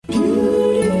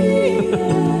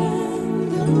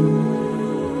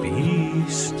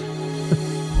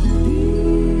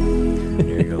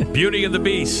Beauty and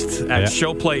the Beast at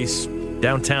Showplace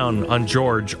downtown on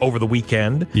George over the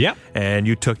weekend. Yep. And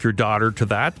you took your daughter to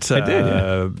that I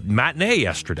did, matinee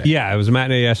yesterday. Yeah, it was a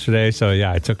matinee yesterday. So,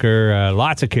 I took her,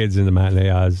 lots of kids in the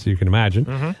matinee, as you can imagine.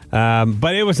 Mm-hmm.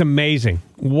 But it was amazing.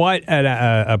 What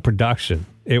a production.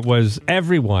 It was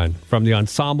everyone from the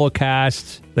ensemble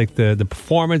cast, like the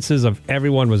performances of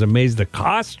everyone was amazing. The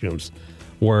costumes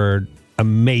were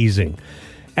amazing.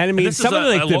 And I mean, this some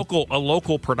is of a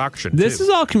local production. This is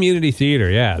all community theater.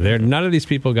 Yeah, none of these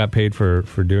people got paid for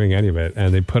doing any of it,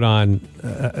 and they put on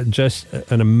just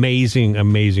an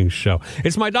amazing show.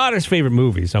 It's my daughter's favorite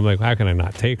movie, so I'm like, how can I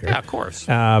not take her? Yeah, of course.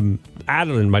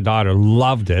 Adeline, my daughter,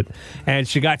 loved it, and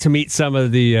she got to meet some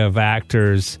of the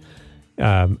actors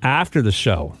after the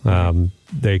show.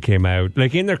 They came out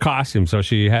like in their costumes, so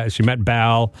she met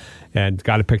Belle and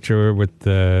got a picture with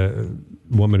the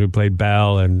woman who played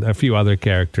Belle and a few other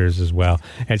characters as well.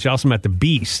 And she also met the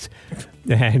Beast.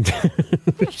 And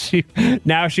she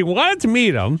wanted to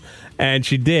meet him, and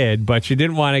she did, but she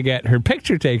didn't want to get her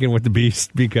picture taken with the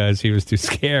Beast because he was too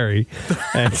scary.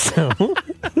 And so,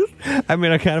 I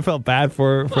mean, I kind of felt bad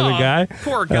for the guy.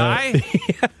 Poor guy.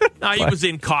 He was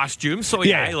in costume, so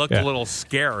he looked a little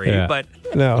scary, but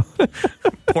no.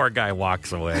 Poor guy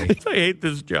walks away. I hate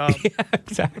this job. Yeah,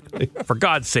 exactly. For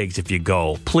God's sakes, if you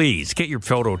go, please get your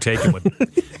photo taken with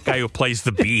the guy who plays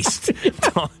the Beast.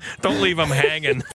 Don't leave him hanging.